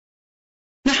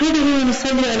نحمده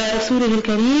ونصلي على رسوله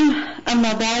الكريم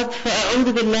أما بعد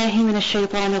فأعوذ بالله من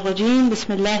الشيطان الرجيم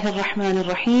بسم الله الرحمن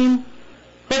الرحيم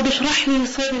رب اشرح لي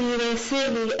صدري ويسر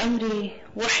لي أمري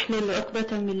واحلل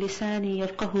عقدة من لساني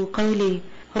يفقه قولي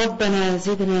ربنا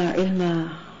زدنا علما.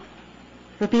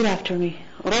 Repeat after me.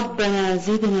 ربنا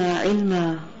زدنا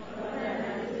علما.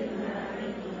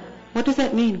 What does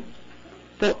that mean?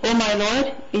 That, oh my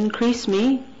Lord, increase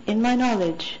me in my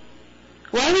knowledge.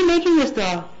 Why are we making this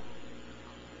dua?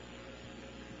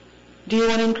 Do you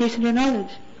want to increase in your knowledge?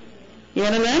 You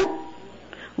want to learn?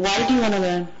 Why do you want to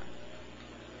learn?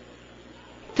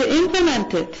 To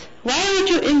implement it. Why would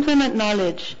you implement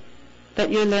knowledge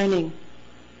that you're learning?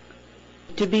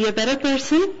 To be a better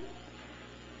person,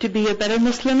 to be a better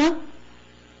Muslimah,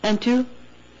 and to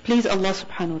please Allah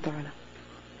subhanahu wa ta'ala.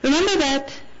 Remember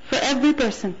that for every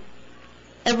person,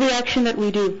 every action that we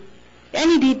do,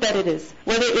 any deed that it is,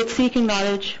 whether it's seeking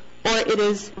knowledge or it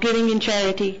is giving in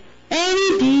charity,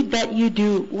 any deed that you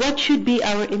do, what should be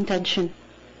our intention?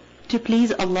 To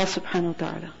please Allah subhanahu wa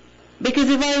ta'ala. Because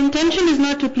if our intention is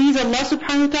not to please Allah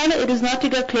subhanahu wa ta'ala, it is not to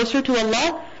get closer to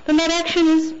Allah, then that action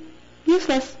is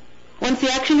useless. Once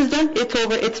the action is done, it's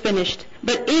over, it's finished.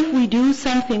 But if we do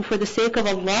something for the sake of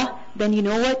Allah, then you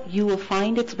know what? You will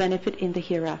find its benefit in the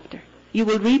hereafter. You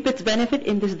will reap its benefit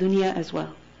in this dunya as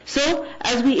well. So,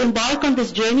 as we embark on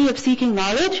this journey of seeking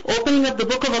knowledge, opening up the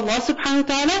book of Allah subhanahu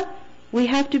wa ta'ala, we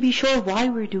have to be sure why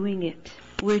we're doing it.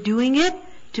 We're doing it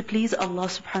to please Allah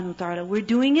subhanahu wa ta'ala. We're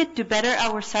doing it to better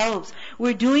ourselves.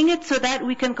 We're doing it so that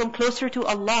we can come closer to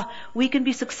Allah. We can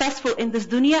be successful in this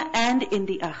dunya and in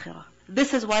the akhirah.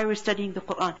 This is why we're studying the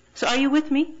Quran. So are you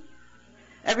with me?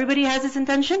 Everybody has this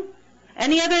intention?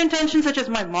 Any other intention such as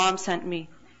my mom sent me?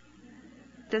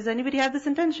 Does anybody have this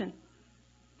intention?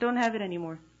 Don't have it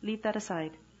anymore. Leave that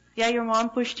aside. Yeah, your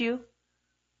mom pushed you.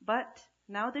 But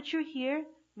now that you're here,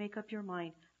 make up your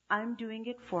mind. I'm doing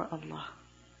it for Allah.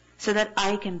 So that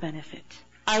I can benefit.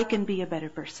 I can be a better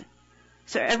person.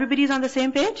 So everybody's on the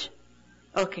same page?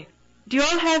 Okay. Do you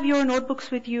all have your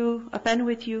notebooks with you, a pen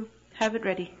with you? Have it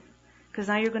ready. Because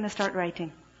now you're going to start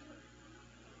writing.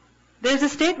 There's a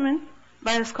statement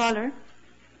by a scholar.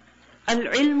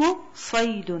 Al-ilmu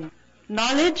saydun.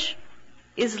 Knowledge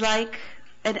is like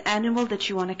an animal that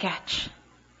you want to catch.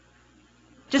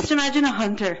 Just imagine a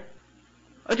hunter.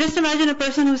 Or just imagine a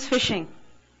person who's fishing.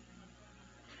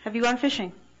 Have you gone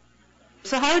fishing?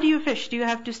 So how do you fish? Do you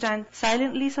have to stand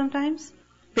silently sometimes?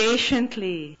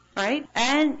 Patiently, right?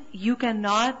 And you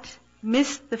cannot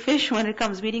miss the fish when it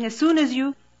comes. Meaning as soon as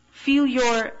you feel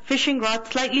your fishing rod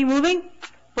slightly moving,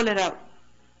 pull it out.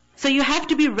 So you have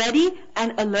to be ready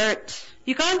and alert.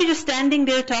 You can't be just standing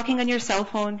there talking on your cell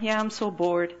phone. Yeah, I'm so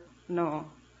bored. No.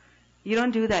 You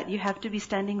don't do that. You have to be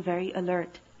standing very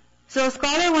alert. So a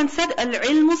scholar once said,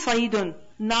 Al-ilmu saydun.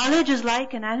 Knowledge is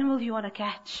like an animal you want to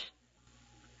catch.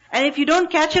 And if you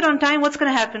don't catch it on time, what's going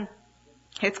to happen?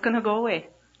 It's going to go away.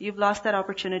 You've lost that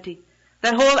opportunity.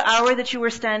 That whole hour that you were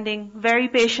standing very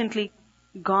patiently,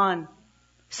 gone.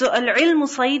 So al-ilmu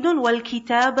saydun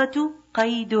wal-kitabatu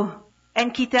qayduh.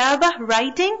 And kitabah,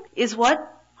 writing, is what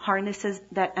harnesses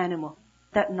that animal,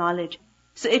 that knowledge.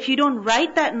 So if you don't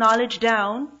write that knowledge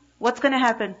down, what's going to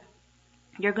happen?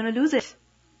 You're going to lose it.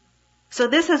 So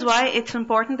this is why it's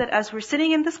important that as we're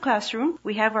sitting in this classroom,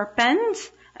 we have our pens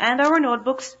and our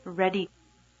notebooks ready.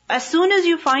 As soon as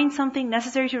you find something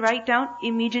necessary to write down,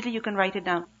 immediately you can write it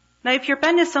down. Now if your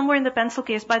pen is somewhere in the pencil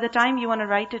case, by the time you want to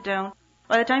write it down,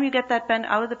 by the time you get that pen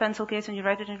out of the pencil case and you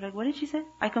write it and you're like, what did she say?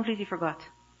 I completely forgot.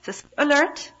 So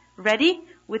alert, ready,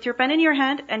 with your pen in your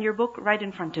hand and your book right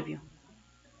in front of you.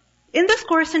 In this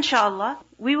course, inshallah,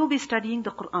 we will be studying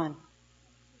the Quran.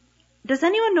 Does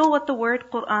anyone know what the word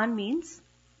Quran means?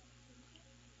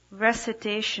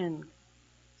 Recitation.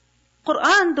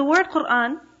 Quran, the word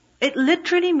Quran, it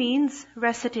literally means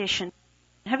recitation.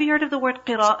 Have you heard of the word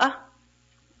qira'ah?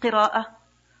 Qira'ah.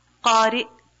 Qari.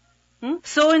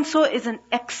 So and so is an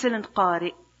excellent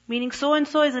qari. Meaning so and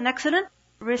so is an excellent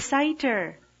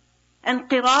reciter. And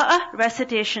qira'ah,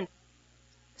 recitation.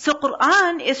 So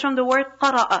Quran is from the word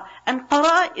qara'a. And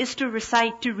qara'a is to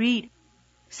recite, to read.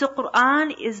 So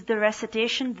Quran is the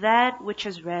recitation, that which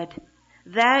is read.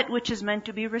 That which is meant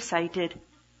to be recited.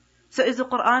 So is the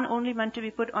Quran only meant to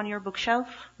be put on your bookshelf?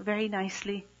 Very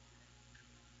nicely.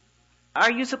 Are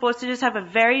you supposed to just have a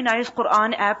very nice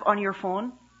Quran app on your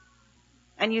phone?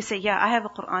 And you say, yeah, I have a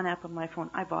Quran app on my phone.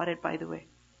 I bought it, by the way.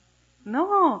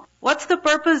 No. What's the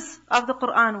purpose of the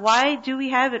Quran? Why do we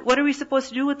have it? What are we supposed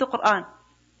to do with the Quran?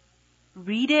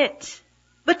 Read it.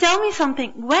 But tell me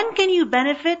something. When can you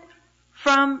benefit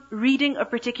from reading a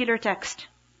particular text?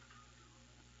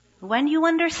 When you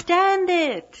understand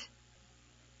it.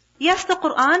 Yes, the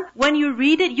Qur'an, when you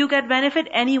read it, you get benefit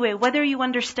anyway, whether you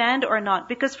understand or not.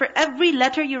 Because for every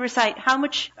letter you recite, how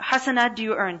much hasanat do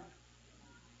you earn?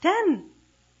 10.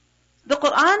 The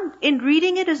Qur'an, in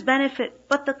reading it, is benefit,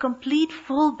 but the complete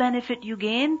full benefit you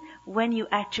gain when you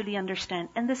actually understand.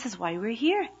 And this is why we're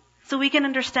here. So we can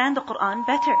understand the Qur'an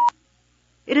better.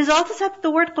 It is also said that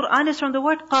the word Qur'an is from the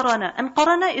word qarana. And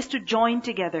qarana is to join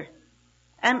together.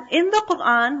 And in the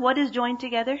Qur'an, what is joined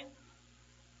together?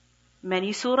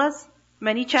 Many surahs,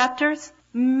 many chapters,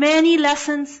 many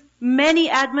lessons,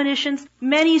 many admonitions,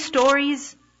 many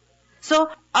stories. So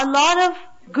a lot of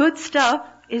good stuff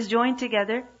is joined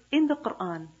together in the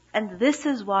Qur'an. And this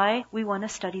is why we want to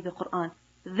study the Qur'an.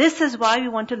 This is why we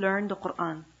want to learn the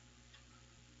Qur'an.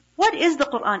 What is the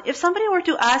Qur'an? If somebody were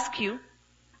to ask you,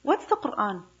 what's the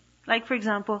Qur'an? Like for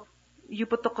example, you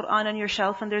put the Qur'an on your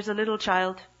shelf and there's a little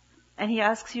child and he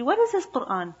asks you, what is this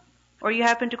Qur'an? Or you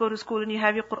happen to go to school and you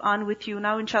have your Qur'an with you.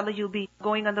 Now inshallah you'll be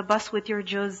going on the bus with your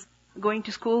juz, going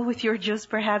to school with your juz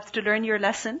perhaps to learn your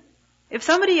lesson. If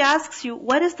somebody asks you,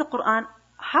 what is the Qur'an?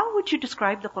 How would you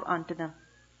describe the Qur'an to them?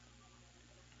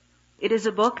 It is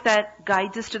a book that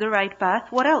guides us to the right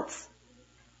path. What else?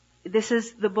 This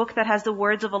is the book that has the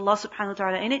words of Allah subhanahu wa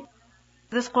ta'ala in it.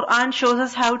 This Qur'an shows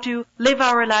us how to live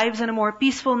our lives in a more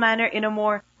peaceful manner, in a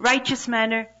more righteous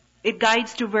manner. It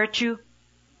guides to virtue.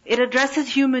 It addresses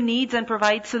human needs and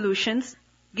provides solutions.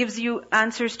 Gives you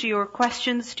answers to your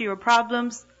questions, to your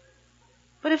problems.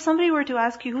 But if somebody were to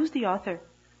ask you, who's the author?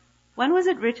 When was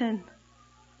it written?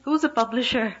 Who's the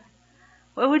publisher?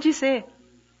 What would you say?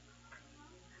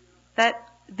 That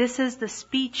this is the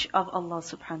speech of Allah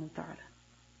subhanahu wa ta'ala.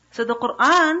 So the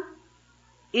Qur'an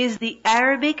is the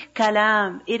Arabic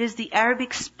kalam. It is the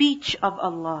Arabic speech of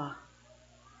Allah.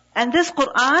 And this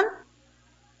Qur'an,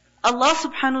 Allah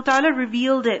subhanahu wa ta'ala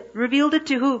revealed it. Revealed it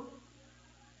to who?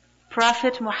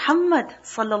 Prophet Muhammad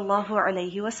sallallahu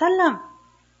alayhi wasallam.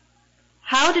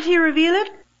 How did he reveal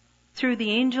it? Through the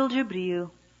angel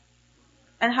Jibreel.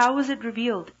 And how was it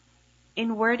revealed?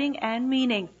 In wording and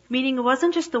meaning. Meaning it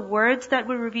wasn't just the words that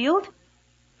were revealed,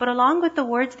 but along with the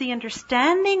words, the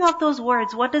understanding of those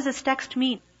words. What does this text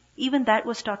mean? Even that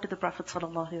was taught to the Prophet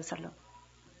sallallahu alaihi wasallam.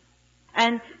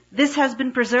 And this has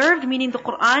been preserved, meaning the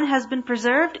Qur'an has been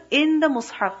preserved in the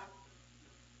Mus'haf.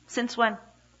 Since when?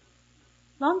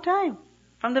 Long time.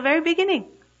 From the very beginning.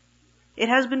 It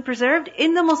has been preserved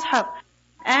in the Mus'haf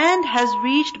and has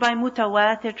reached by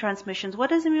mutawatir transmissions. What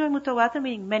does it mean by mutawatir?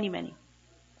 Meaning many, many.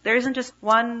 There isn't just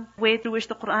one way through which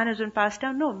the Qur'an has been passed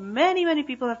down. No, many, many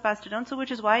people have passed it down. So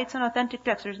which is why it's an authentic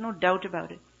text. There's no doubt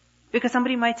about it. Because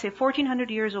somebody might say,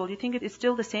 1400 years old, you think it is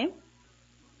still the same?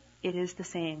 It is the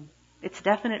same. It's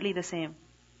definitely the same.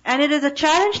 And it is a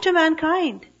challenge to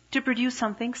mankind to produce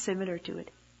something similar to it.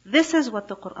 This is what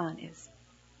the Qur'an is.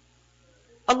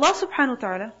 Allah subhanahu wa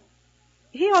ta'ala,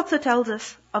 He also tells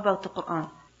us about the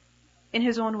Qur'an in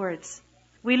His own words.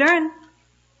 We learn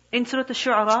in Surah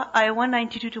Ash-Shu'ara, ayah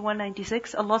 192 to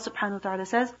 196, Allah subhanahu wa ta'ala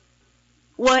says,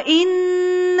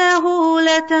 وَإِنَّهُ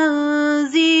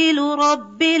لَتَنزِيلُ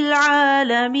رَبِّ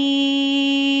الْعَالَمِينَ.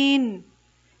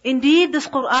 Indeed, this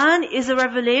Qur'an is a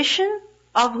revelation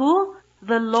of who?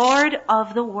 The Lord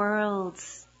of the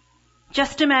worlds.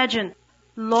 Just imagine,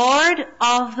 Lord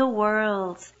of the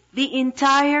worlds, the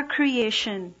entire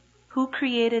creation. Who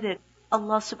created it?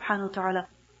 Allah subhanahu wa ta'ala.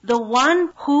 The one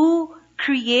who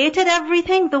created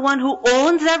everything, the one who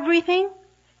owns everything,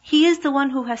 He is the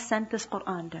one who has sent this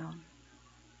Qur'an down.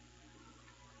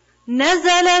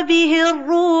 نَزَلَ بِهِ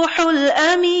الرُّوحُ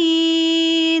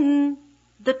الْأَمِينَ.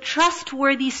 The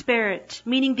trustworthy spirit,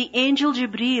 meaning the angel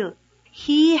Jibreel,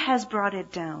 he has brought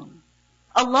it down.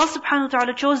 Allah subhanahu wa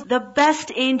ta'ala chose the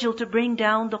best angel to bring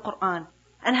down the Qur'an.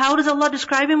 And how does Allah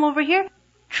describe him over here?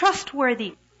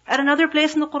 Trustworthy. At another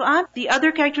place in the Qur'an, the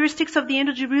other characteristics of the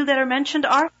angel Jibreel that are mentioned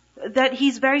are that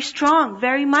he's very strong,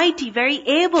 very mighty, very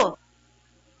able.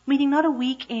 Meaning not a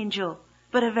weak angel,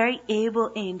 but a very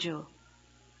able angel.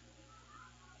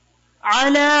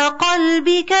 عَلَىٰ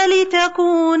قَلْبِكَ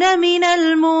لِتَكُونَ مِنَ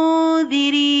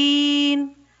الْمُنذِرِينَ.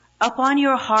 Upon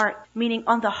your heart, meaning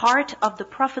on the heart of the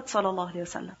Prophet sallallahu alaihi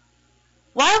wasallam.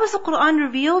 Why was the Qur'an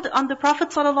revealed on the Prophet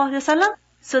sallallahu alaihi wasallam?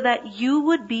 So that you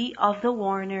would be of the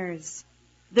warners.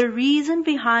 The reason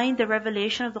behind the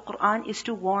revelation of the Qur'an is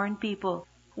to warn people.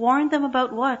 Warn them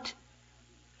about what?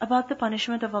 About the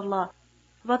punishment of Allah,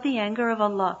 about the anger of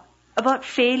Allah, about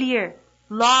failure,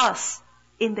 loss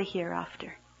in the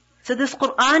hereafter. So this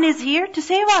Qur'an is here to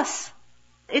save us.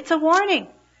 It's a warning.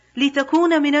 لِتَكُونَ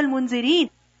مِنَ الْمُنذِرِينَ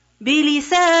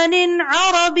بِلِسَانٍ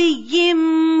عَرَبِيٍّ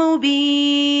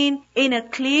مُبِينٍ. In a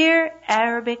clear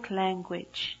Arabic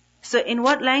language. So in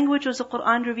what language was the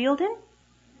Qur'an revealed in?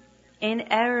 in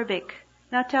Arabic.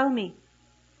 Now tell me,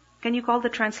 can you call the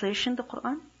translation the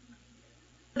Quran?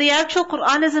 The actual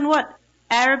Quran is in what?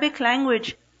 Arabic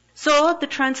language. So the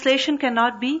translation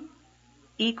cannot be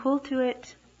equal to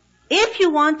it. If you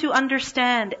want to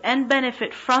understand and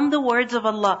benefit from the words of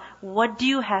Allah, what do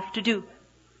you have to do?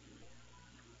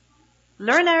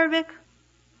 Learn Arabic.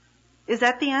 Is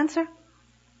that the answer?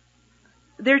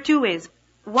 There are two ways.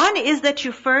 One is that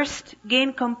you first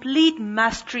gain complete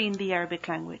mastery in the Arabic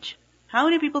language. How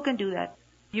many people can do that?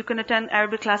 You can attend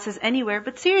Arabic classes anywhere,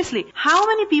 but seriously, how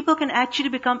many people can actually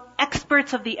become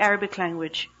experts of the Arabic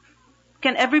language?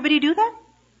 Can everybody do that?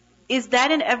 Is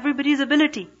that in everybody's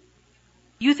ability?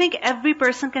 You think every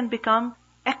person can become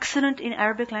excellent in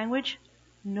Arabic language?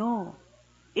 No.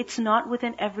 It's not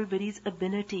within everybody's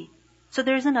ability. So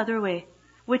there's another way,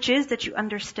 which is that you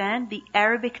understand the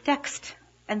Arabic text.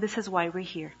 And this is why we're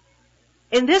here.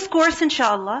 In this course,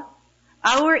 inshallah,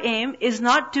 our aim is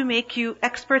not to make you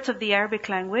experts of the Arabic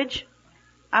language.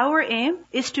 Our aim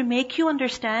is to make you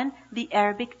understand the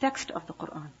Arabic text of the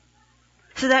Quran.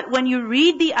 So that when you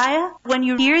read the ayah, when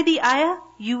you hear the ayah,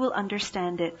 you will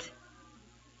understand it.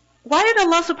 Why did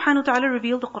Allah subhanahu wa ta'ala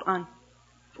reveal the Quran?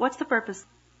 What's the purpose?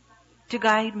 To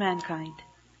guide mankind.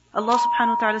 Allah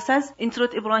subhanahu wa ta'ala says in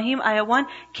Surah Ibrahim, ayah 1,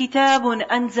 كِتَابٌ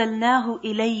أَنزَلْنَاهُ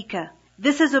إِلَيْكَ.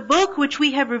 This is a book which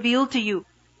we have revealed to you.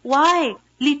 Why?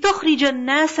 لِتُخْرِجَ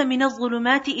النَّاسَ مِنَ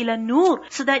الظُّلُمَاتِ إِلَى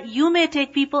النُّورِ. So that you may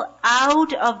take people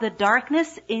out of the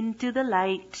darkness into the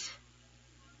light.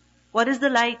 What is the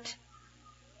light?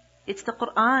 It's the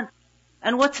Quran.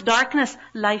 And what's darkness?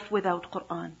 Life without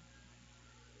Quran.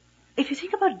 If you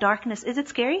think about darkness, is it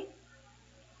scary?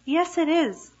 Yes, it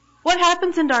is. What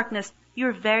happens in darkness?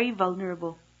 You're very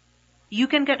vulnerable. You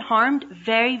can get harmed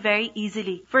very, very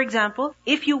easily. For example,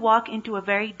 if you walk into a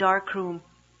very dark room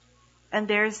and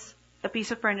there's a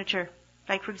piece of furniture,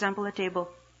 like for example a table,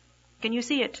 can you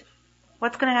see it?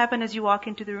 What's going to happen as you walk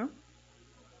into the room?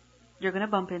 You're going to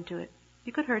bump into it.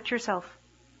 You could hurt yourself.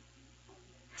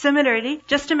 Similarly,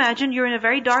 just imagine you're in a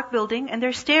very dark building and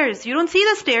there's stairs. You don't see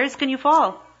the stairs. Can you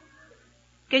fall?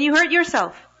 Can you hurt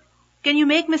yourself? Can you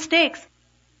make mistakes?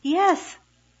 Yes.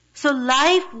 So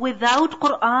life without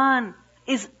Quran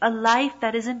is a life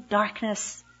that is in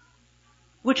darkness.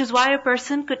 Which is why a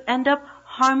person could end up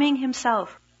harming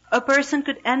himself. A person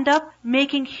could end up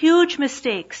making huge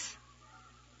mistakes.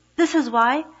 This is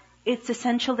why it's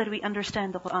essential that we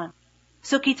understand the Quran.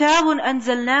 So كِتَابٌ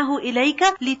أَنزَلْنَاهُ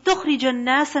إِلَيْكَ لِتُخْرِجَ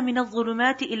النَّاسَ مِنَ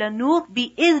الظُّلُمَاتِ إِلَى النُّورِ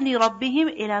بِإِذْنِ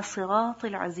رَبِّهِمْ إِلَى صِرَاطِ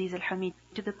الْعَزِيزِ الْحَمِيدِ.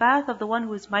 To the path of the one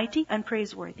who is mighty and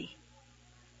praiseworthy.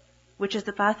 Which is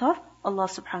the path of Allah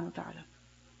subhanahu wa ta'ala.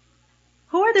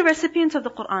 Who are the recipients of the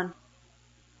Quran?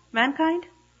 Mankind?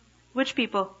 Which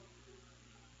people?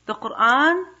 The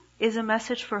Quran is a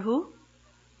message for who?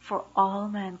 For all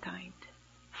mankind.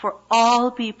 For all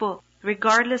people.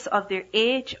 Regardless of their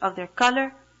age, of their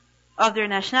color, of their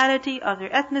nationality, of their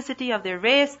ethnicity, of their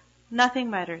race. Nothing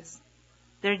matters.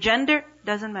 Their gender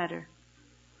doesn't matter.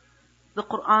 The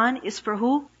Quran is for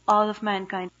who? All of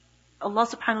mankind. Allah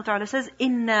subhanahu wa ta'ala says,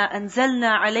 إِنَّا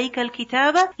أَنزَلْنَا عَلَيْكَ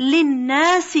الْكِتَابَ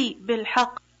لِلنَّاسِ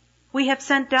بِالْحَقِّ. We have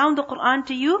sent down the Quran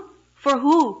to you for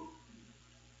who?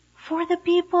 For the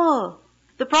people.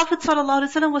 The Prophet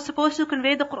ﷺ was supposed to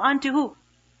convey the Quran to who?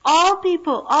 All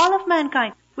people, all of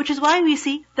mankind. Which is why we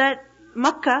see that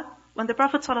Makkah, when the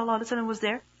Prophet ﷺ was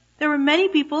there were many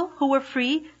people who were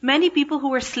free, many people who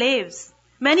were slaves,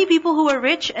 many people who were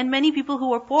rich, and many people who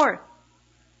were poor.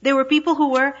 There were people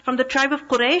who were from the tribe of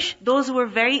Quraysh, those who were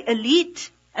very elite,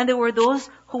 and there were those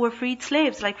who were freed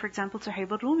slaves, like for example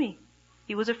Suhaib al-Rumi.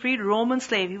 He was a freed Roman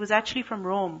slave. He was actually from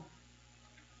Rome.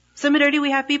 Similarly, we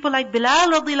have people like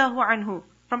Bilal radiyallahu anhu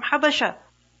from Habasha.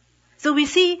 So we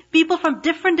see people from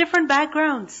different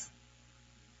backgrounds.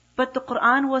 But the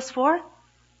Quran was for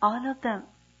all of them.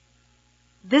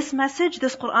 This message,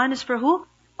 this Quran is for who?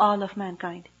 All of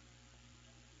mankind.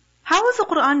 How was the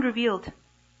Quran revealed?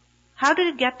 How did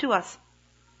it get to us?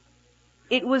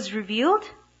 It was revealed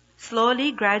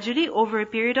slowly, gradually, over a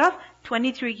period of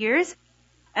 23 years.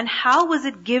 And how was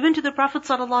it given to the Prophet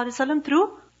ﷺ?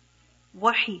 Through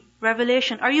wahi,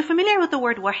 revelation. Are you familiar with the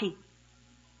word wahi?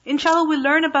 Inshallah, we'll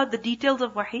learn about the details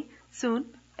of wahi soon,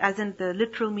 as in the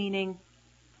literal meaning.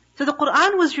 So the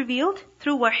Quran was revealed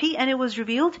through wahi, and it was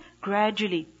revealed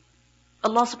gradually.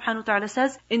 Allah subhanahu wa ta'ala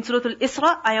says in Surah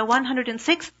Al-Isra, ayah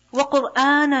 106,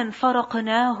 وَقُرْآنًا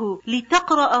فَرَقْنَاهُ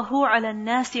لِتَقْرَأَهُ عَلَى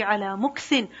النَّاسِ عَلَى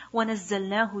مُكْثٍ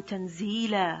وَنَزَّلْنَاهُ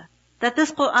تَنزِيلًا. That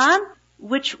this Quran,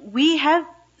 which we have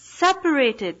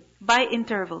separated by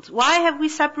intervals. Why have we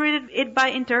separated it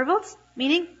by intervals?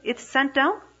 Meaning, it's sent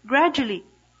down gradually.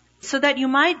 So that you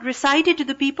might recite it to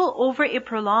the people over a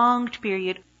prolonged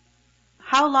period.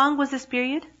 How long was this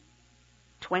period?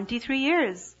 23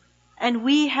 years. And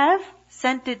we have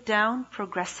sent it down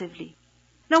progressively.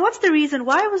 Now what's the reason?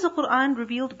 Why was the Qur'an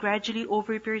revealed gradually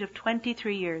over a period of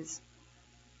 23 years?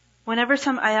 Whenever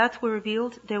some ayat were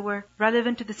revealed, they were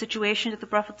relevant to the situation that the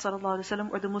Prophet ﷺ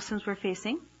or the Muslims were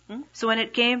facing. So when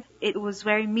it came, it was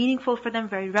very meaningful for them,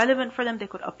 very relevant for them, they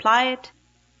could apply it.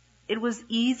 It was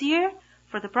easier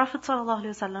for the Prophet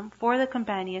ﷺ, for the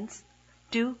companions,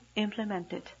 to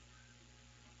implement it.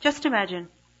 Just imagine,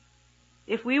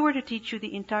 if we were to teach you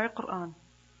the entire Qur'an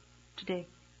today,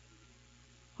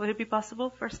 would it be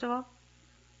possible, first of all?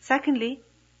 Secondly,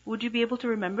 would you be able to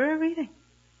remember everything?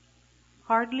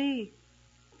 Hardly.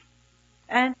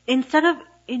 And instead of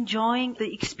enjoying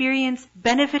the experience,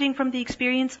 benefiting from the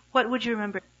experience, what would you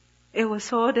remember? It was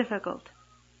so difficult.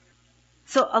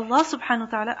 So Allah subhanahu wa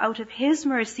ta'ala, out of His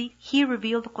mercy, He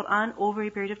revealed the Qur'an over a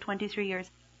period of 23 years.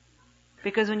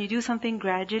 Because when you do something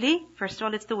gradually, first of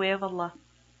all, it's the way of Allah.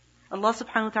 Allah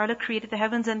subhanahu wa ta'ala created the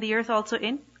heavens and the earth also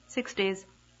in 6 days.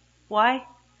 Why?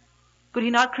 Could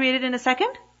He not create it in a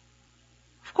second?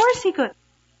 Of course He could.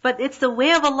 But it's the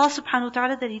way of Allah subhanahu wa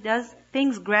ta'ala that He does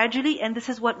things gradually, and this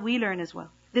is what we learn as well.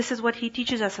 This is what He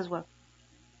teaches us as well.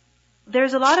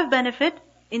 There's a lot of benefit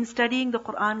in studying the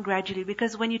Qur'an gradually,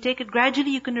 because when you take it gradually,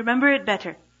 you can remember it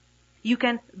better. You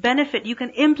can benefit, you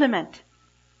can implement.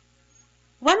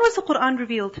 When was the Qur'an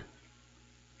revealed?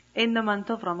 In the month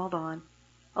of Ramadan.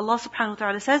 Allah subhanahu wa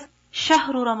ta'ala says,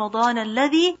 شَهْرُ رَمَضَانَ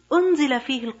الَّذِي أُنزِلَ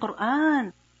فِيهِ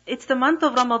الْقُرْآنِ. It's the month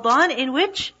of Ramadan in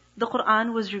which the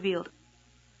Qur'an was revealed.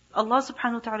 Allah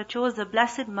subhanahu wa ta'ala chose the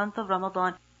blessed month of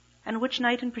Ramadan. And which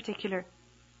night in particular?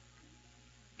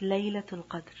 Laylatul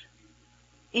Qadr.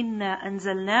 Inna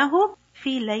anzalnahu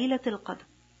fi Laylatul Qadr.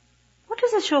 What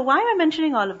does it show? Why am I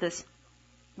mentioning all of this?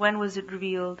 When was it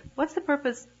revealed? What's the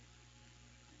purpose?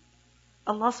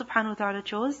 Allah subhanahu wa ta'ala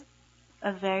chose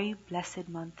a very blessed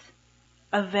month.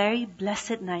 A very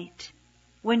blessed night.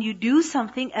 When you do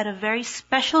something at a very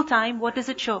special time, what does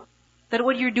it show? That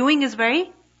what you're doing is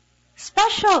very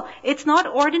special. It's not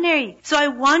ordinary. So I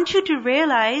want you to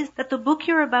realize that the book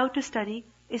you're about to study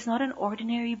is not an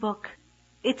ordinary book.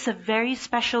 It's a very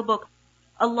special book.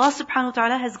 Allah subhanahu wa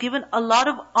ta'ala has given a lot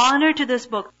of honor to this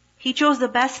book. He chose the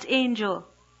best angel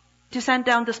to send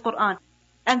down this Qur'an.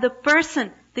 And the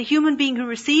person, the human being who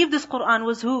received this Qur'an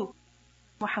was who?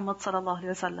 Muhammad sallallahu alayhi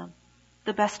wa sallam.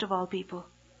 The best of all people.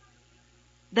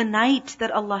 The night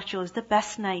that Allah chose, the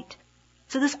best night.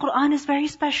 So this Qur'an is very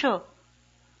special.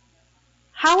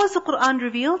 How was the Qur'an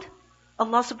revealed?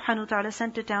 Allah subhanahu wa ta'ala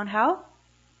sent it down how?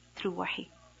 Through wahi.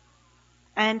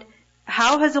 And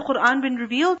how has the Qur'an been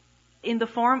revealed? In the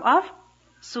form of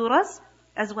surahs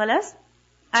as well as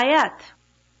ayat.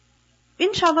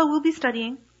 Inshallah, we'll be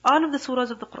studying all of the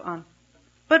surahs of the Qur'an.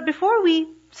 But before we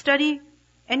study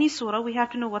any surah, we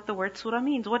have to know what the word surah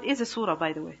means. What is a surah,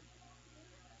 by the way?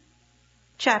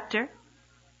 Chapter,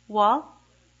 wall,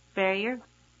 barrier.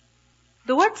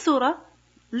 The word surah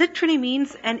literally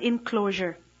means an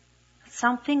enclosure.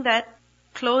 Something that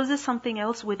closes something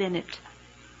else within it.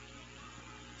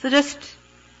 So just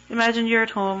imagine you're at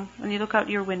home and you look out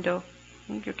your window,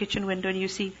 your kitchen window, and you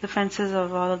see the fences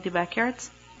of all of the backyards.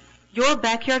 Your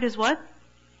backyard is what?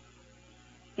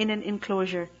 In an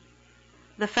enclosure.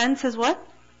 The fence is what?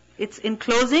 It's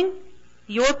enclosing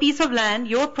your piece of land,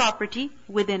 your property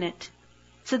within it.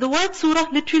 So the word surah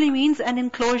literally means an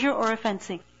enclosure or a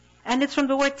fencing. And it's from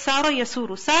the word sara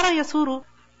yasuru. Sara yasuru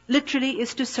literally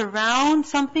is to surround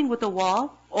something with a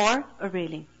wall or a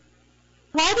railing.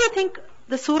 Why do you think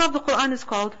the surah of the Qur'an is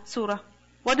called surah?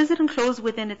 What does it enclose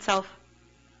within itself?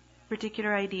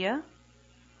 Particular idea?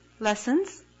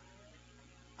 Lessons?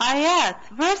 Ayat,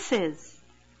 verses.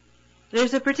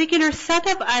 There's a particular set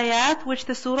of ayat which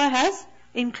the surah has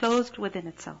enclosed within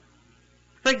itself.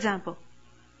 For example,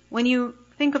 when you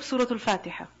think of Surah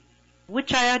Al-Fatiha,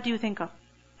 which ayat do you think of?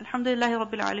 Alhamdulillahi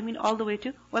Rabbil Alameen all the way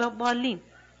to Wal-Dallin.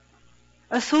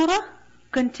 A surah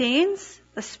contains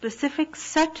a specific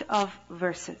set of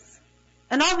verses.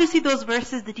 And obviously those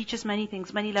verses, they teach us many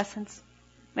things, many lessons,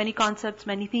 many concepts,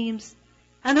 many themes.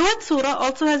 And the word surah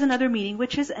also has another meaning,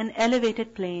 which is an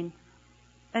elevated plane.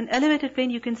 An elevated plane,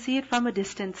 you can see it from a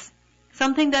distance.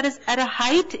 Something that is at a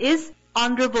height is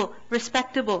honorable,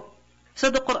 respectable. So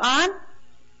the Qur'an,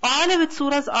 all of its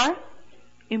surahs are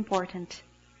important.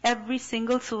 Every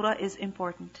single surah is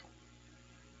important.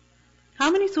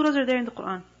 How many surahs are there in the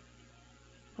Qur'an?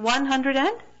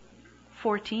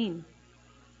 114.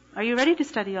 Are you ready to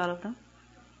study all of them?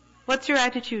 What's your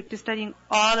attitude to studying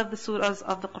all of the surahs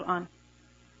of the Qur'an?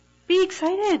 Be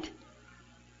excited.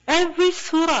 Every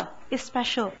surah is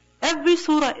special. Every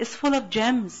surah is full of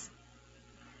gems.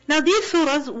 Now these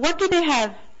surahs, what do they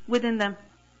have within them?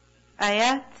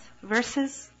 Ayat,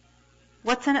 verses.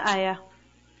 What's an ayah?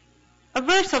 A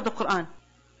verse of the Quran.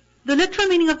 The literal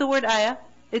meaning of the word ayah,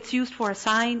 it's used for a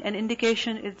sign, an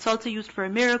indication. It's also used for a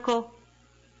miracle.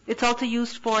 It's also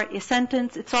used for a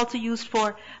sentence. It's also used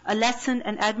for a lesson,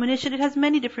 an admonition. It has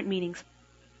many different meanings.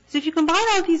 So if you combine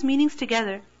all these meanings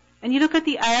together, and you look at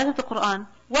the ayat of the Quran,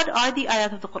 what are the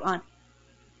ayat of the Quran?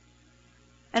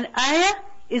 An ayah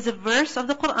is a verse of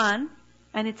the Quran,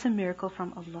 and it's a miracle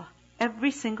from Allah.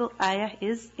 Every single ayah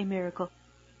is a miracle.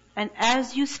 And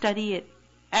as you study it,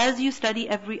 as you study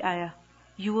every ayah,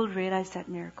 you will realize that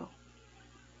miracle.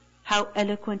 How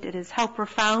eloquent it is, how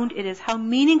profound it is, how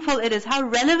meaningful it is, how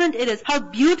relevant it is, how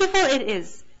beautiful it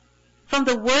is. From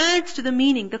the words to the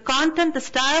meaning, the content, the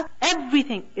style,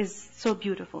 everything is so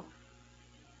beautiful.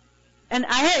 An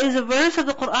ayah is a verse of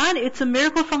the Quran, it's a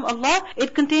miracle from Allah,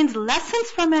 it contains lessons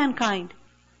for mankind.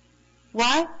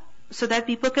 Why? So that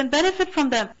people can benefit from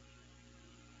them.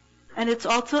 And it's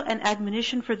also an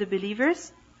admonition for the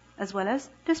believers as well as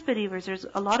disbelievers. There's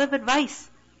a lot of advice,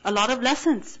 a lot of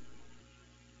lessons.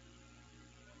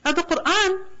 Now the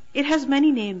Quran, it has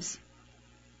many names.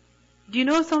 Do you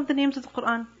know some of the names of the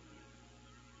Quran?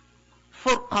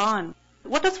 Furqan.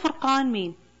 What does Furqan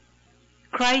mean?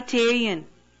 Criterion.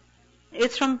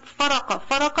 It's from faraqa.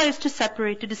 Faraqa is to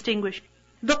separate, to distinguish.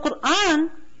 The Quran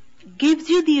gives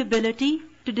you the ability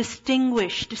to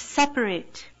distinguish, to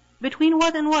separate. Between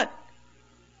what and what?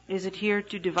 Is it here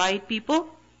to divide people?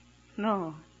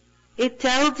 No. It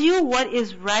tells you what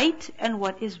is right and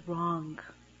what is wrong.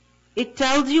 It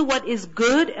tells you what is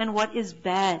good and what is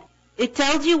bad. It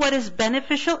tells you what is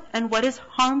beneficial and what is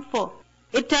harmful.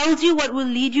 It tells you what will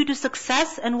lead you to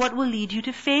success and what will lead you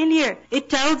to failure. It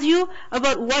tells you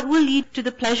about what will lead to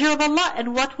the pleasure of Allah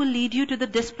and what will lead you to the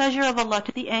displeasure of Allah,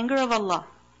 to the anger of Allah.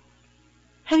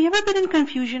 Have you ever been in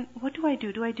confusion? What do I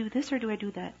do? Do I do this or do I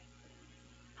do that?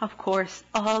 Of course,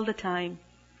 all the time.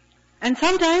 And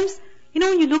sometimes,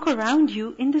 when you look around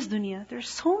you in this dunya, there's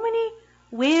so many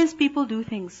ways people do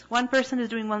things. One person is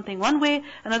doing one thing one way,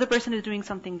 another person is doing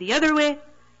something the other way.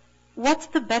 What's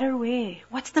the better way?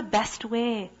 What's the best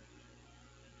way?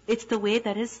 It's the way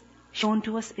that is shown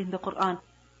to us in the Quran.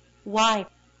 Why?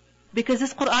 Because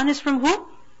this Quran is from who?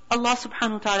 Allah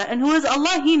subhanahu wa ta'ala. And who is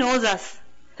Allah? He knows us.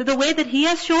 So the way that He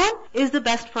has shown is the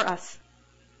best for us.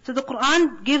 So the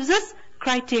Quran gives us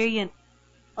criterion.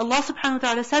 Allah subhanahu wa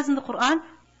ta'ala says in the Quran,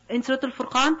 in Surah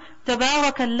Al-Furqan,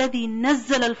 تَبَارَكَ الَّذِي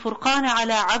نَزَّلَ الْفُرْقَانَ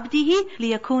عَلَىٰ عَبْدِهِ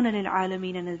لِيَكُونَ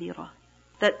لِلْعَالَمِينَ نَذِيرًا.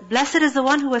 That blessed is the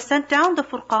one who has sent down the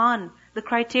Furqan, the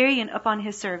criterion upon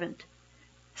His servant.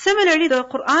 Similarly, the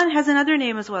Quran has another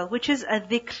name as well, which is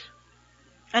Adh-Dhikr.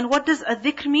 And what does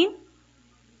Adh-Dhikr mean?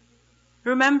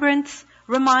 Remembrance,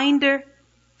 reminder.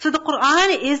 So the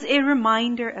Quran is a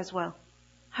reminder as well.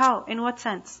 How? In what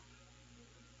sense?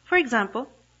 For example,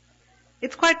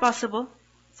 it's quite possible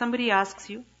somebody asks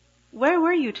you, where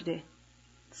were you today?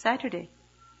 Saturday.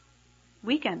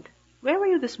 Weekend. Where were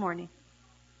you this morning?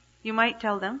 You might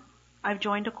tell them, I've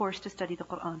joined a course to study the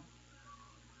Quran.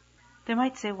 They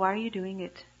might say, why are you doing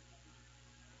it?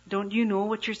 Don't you know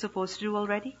what you're supposed to do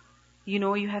already? You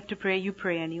know you have to pray, you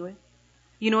pray anyway.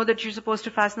 You know that you're supposed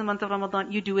to fast in the month of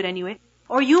Ramadan, you do it anyway.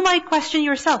 Or you might question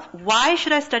yourself, why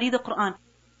should I study the Quran?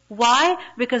 Why?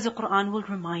 Because the Quran will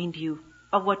remind you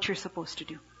of what you're supposed to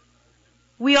do.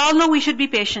 We all know we should be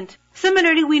patient.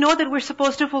 Similarly, we know that we're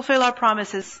supposed to fulfill our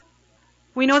promises.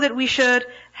 We know that we should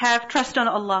have trust on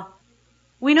Allah.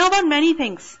 We know about many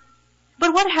things.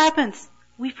 But what happens?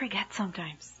 We forget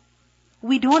sometimes.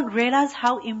 We don't realize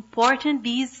how important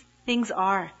these things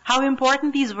are, how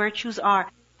important these virtues are,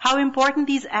 how important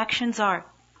these actions are,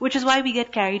 which is why we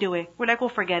get carried away. We're like, oh,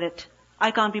 forget it.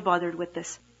 I can't be bothered with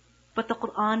this. But the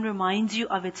Quran reminds you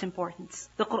of its importance.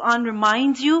 The Quran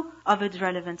reminds you of its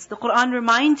relevance. The Quran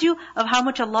reminds you of how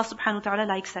much Allah subhanahu wa ta'ala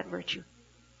likes that virtue.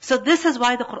 So this is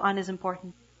why the Quran is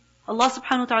important. Allah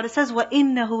subhanahu wa ta'ala says,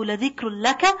 وَإِنَّهُ لَذِكْرٌ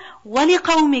لَكَ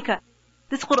وَلِقَوْمِكَ.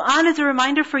 This Quran is a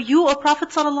reminder for you, O Prophet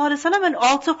sallallahu alaihi wasallam, and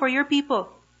also for your people.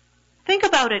 Think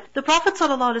about it. The Prophet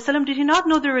sallallahu alaihi wasallam, did he not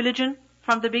know the religion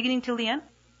from the beginning till the end?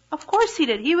 Of course he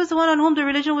did. He was the one on whom the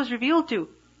religion was revealed to.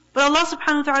 But Allah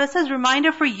subhanahu wa ta'ala says,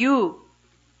 reminder for you.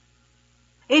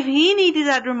 If He needed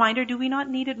that reminder, do we not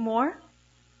need it more?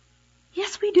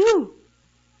 Yes, we do.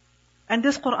 And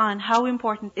this Quran, how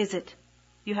important is it?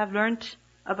 You have learned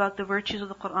about the virtues of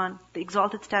the Quran, the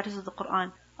exalted status of the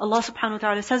Quran. Allah subhanahu wa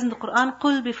ta'ala says in the Quran,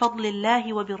 قُلْ بِفَضْلِ اللَّهِ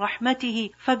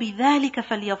وَبِرَحْمَتِهِ فَبِذَلِكَ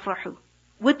فَلْيَفْرَحُوا.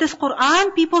 With this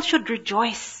Quran, people should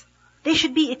rejoice. They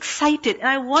should be excited. And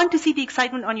I want to see the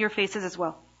excitement on your faces as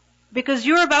well. Because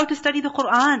you're about to study the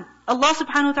Qur'an. Allah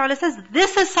subhanahu wa ta'ala says,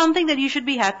 this is something that you should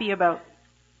be happy about.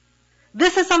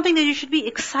 This is something that you should be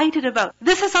excited about.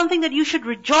 This is something that you should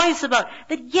rejoice about.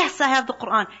 That yes, I have the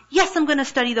Qur'an. Yes, I'm going to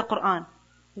study the Qur'an.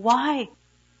 Why?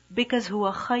 Because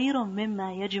huwa khayrun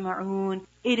mimma yajma'un.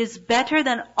 It is better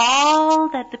than all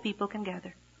that the people can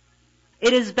gather.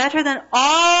 It is better than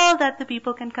all that the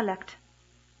people can collect.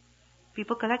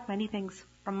 People collect many things,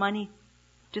 from money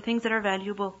to things that are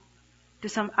valuable, to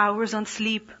some hours on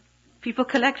sleep. People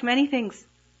collect many things.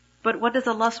 But what does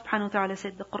Allah subhanahu wa ta'ala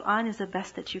say? The Qur'an is the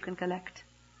best that you can collect.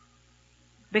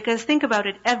 Because think about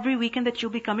it, every weekend that you'll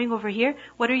be coming over here,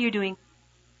 what are you doing?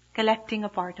 Collecting a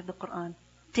part of the Qur'an.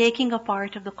 Taking a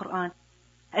part of the Qur'an.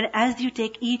 And as you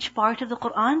take each part of the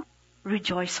Qur'an,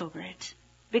 rejoice over it.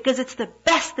 Because it's the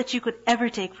best that you could ever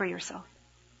take for yourself.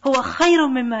 هُوَ خَيْرٌ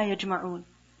مِمَّا يَجْمَعُونَ.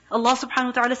 Allah subhanahu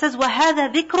wa ta'ala says,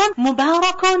 وَهَذَا ذِكْرٌ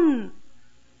مُبَارَكٌ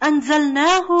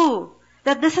أَنزَلْنَاهُ.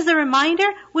 That this is a reminder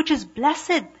which is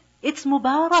blessed. It's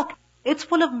mubarak. It's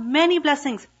full of many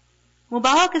blessings.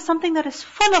 Mubarak is something that is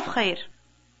full of khair.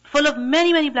 Full of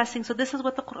many, many blessings. So this is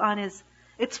what the Qur'an is.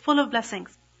 It's full of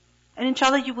blessings. And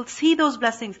inshallah you will see those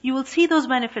blessings. You will see those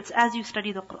benefits as you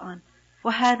study the Qur'an.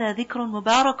 وَهَذَا ذِكْرٌ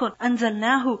مُبَارَكٌ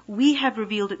أَنزَلْنَاهُ. We have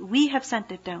revealed it. We have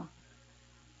sent it down.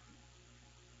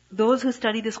 Those who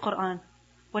study this Qur'an,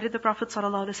 what did the Prophet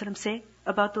ﷺ say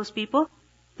about those people?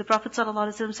 The Prophet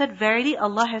ﷺ said, verily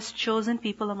Allah has chosen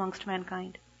people amongst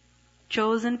mankind.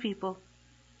 Chosen people.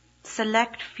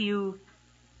 Select few.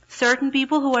 Certain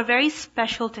people who are very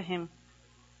special to Him.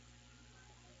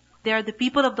 They are the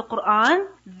people of the Qur'an.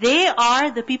 They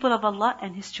are the people of Allah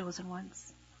and His chosen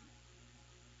ones.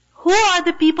 Who are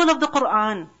the people of the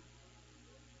Qur'an?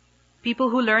 People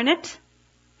who learn it,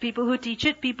 people who teach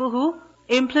it, people who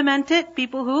implement it,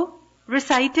 people who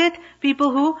recite it,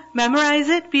 people who memorize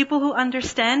it, people who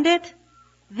understand it.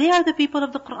 They are the people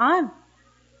of the Qur'an.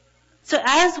 So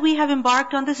as we have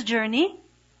embarked on this journey,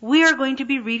 we are going to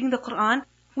be reading the Qur'an.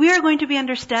 We are going to be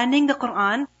understanding the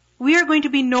Qur'an. We are going to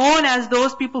be known as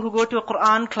those people who go to a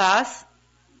Qur'an class.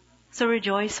 So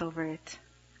rejoice over it.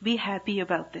 Be happy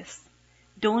about this.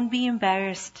 Don't be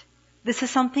embarrassed. This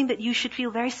is something that you should feel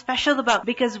very special about.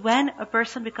 Because when a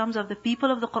person becomes of the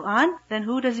people of the Qur'an, then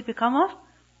who does he become of?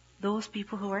 Those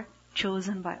people who are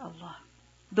chosen by Allah.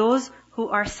 Those who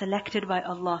are selected by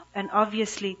Allah. And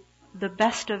obviously, the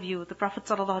best of you, the Prophet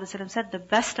ﷺ said, the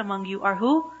best among you are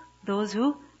who? Those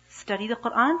who study the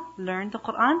Qur'an, learn the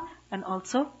Qur'an, and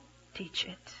also teach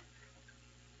it.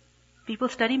 People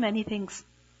study many things.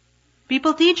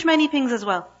 People teach many things as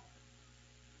well.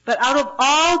 But out of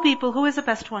all people, who is the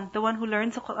best one? The one who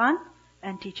learns the Qur'an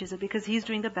and teaches it, because he's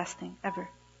doing the best thing ever.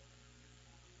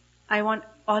 I want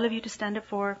all of you to stand up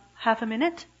for half a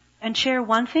minute and share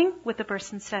one thing with the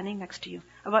person standing next to you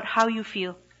about how you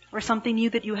feel or something new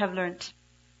that you have learned.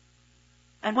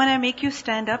 And when I make you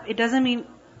stand up, it doesn't mean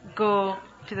go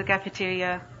to the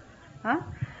cafeteria.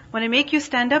 When I make you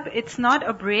stand up, it's not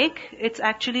a break. It's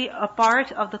actually a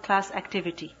part of the class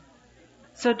activity.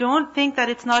 So don't think that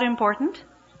it's not important.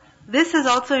 This is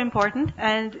also important.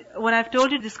 And when I've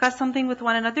told you to discuss something with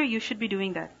one another, you should be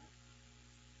doing that.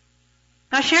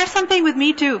 Now share something with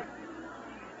me too.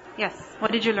 Yes,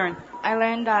 what did you learn? I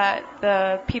learned that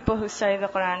the people who study the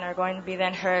Quran are going to be the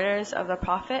inheritors of the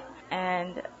Prophet,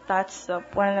 and that's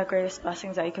one of the greatest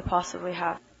blessings that you could possibly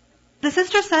have. The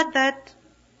sister said that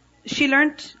she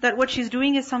learned that what she's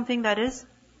doing is something that is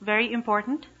very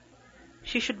important.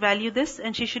 She should value this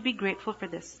and she should be grateful for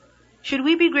this. Should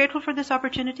we be grateful for this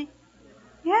opportunity?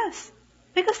 Yes.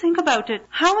 Because think about it.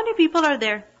 How many people are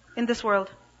there in this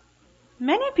world?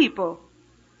 Many people.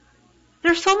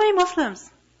 There are so many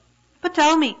Muslims. But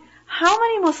tell me, how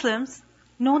many Muslims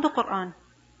know the Quran?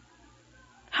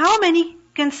 How many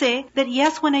can say that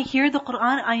yes, when I hear the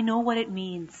Quran, I know what it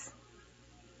means?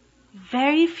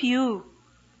 Very few.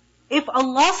 If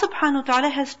Allah subhanahu wa ta'ala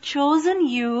has chosen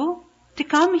you to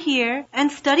come here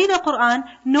and study the Quran,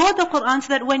 know the Quran, so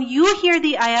that when you hear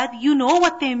the ayat, you know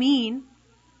what they mean,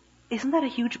 isn't that a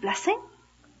huge blessing?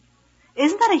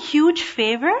 Isn't that a huge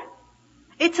favor?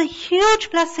 It's a huge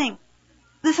blessing.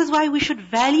 This is why we should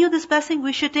value this blessing.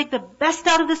 We should take the best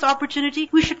out of this opportunity.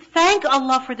 We should thank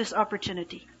Allah for this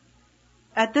opportunity.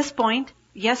 At this point,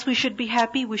 yes, we should be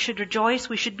happy, we should rejoice,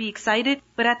 we should be excited,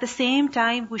 but at the same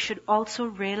time, we should also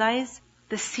realize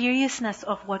the seriousness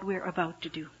of what we're about to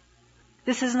do.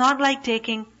 This is not like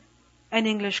taking an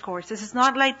English course. This is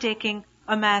not like taking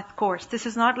a math course. This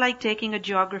is not like taking a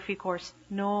geography course.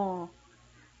 No.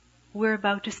 We're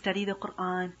about to study the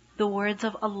Quran, the words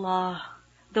of Allah,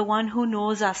 the one who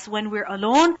knows us when we're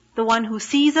alone, the one who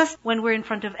sees us when we're in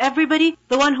front of everybody,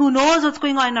 the one who knows what's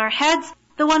going on in our heads,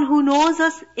 the one who knows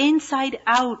us inside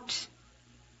out.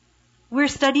 We're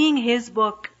studying His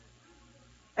book.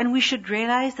 And we should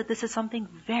realize that this is something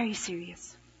very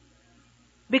serious.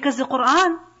 Because the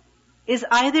Quran is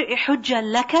either hujja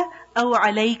laka aw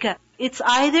alayka. It's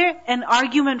either an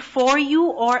argument for you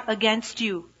or against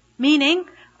you. Meaning,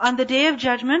 on the Day of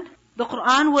Judgment, the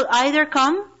Quran will either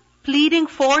come pleading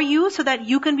for you so that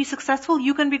you can be successful,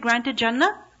 you can be granted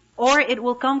Jannah, or it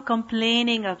will come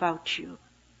complaining about you.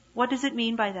 What does it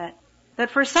mean by that?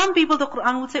 That for some people the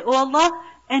Quran would say, "Oh Allah,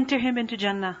 enter him into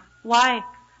Jannah." Why?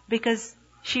 Because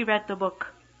she read the book.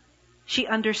 She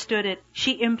understood it.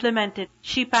 She implemented.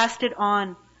 She passed it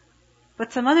on.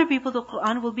 But some other people the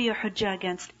Quran will be a hujjah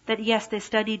against. That yes, they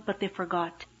studied but they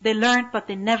forgot. They learned but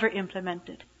they never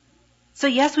implemented. So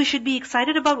yes, we should be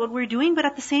excited about what we're doing, but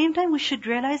at the same time we should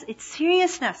realize its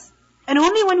seriousness. And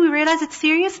only when we realize its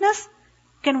seriousness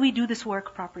can we do this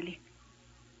work properly.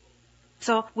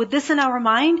 So with this in our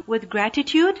mind, with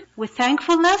gratitude, with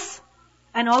thankfulness,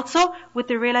 and also with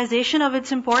the realization of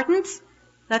its importance,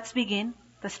 let's begin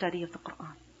the study of the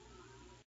Quran.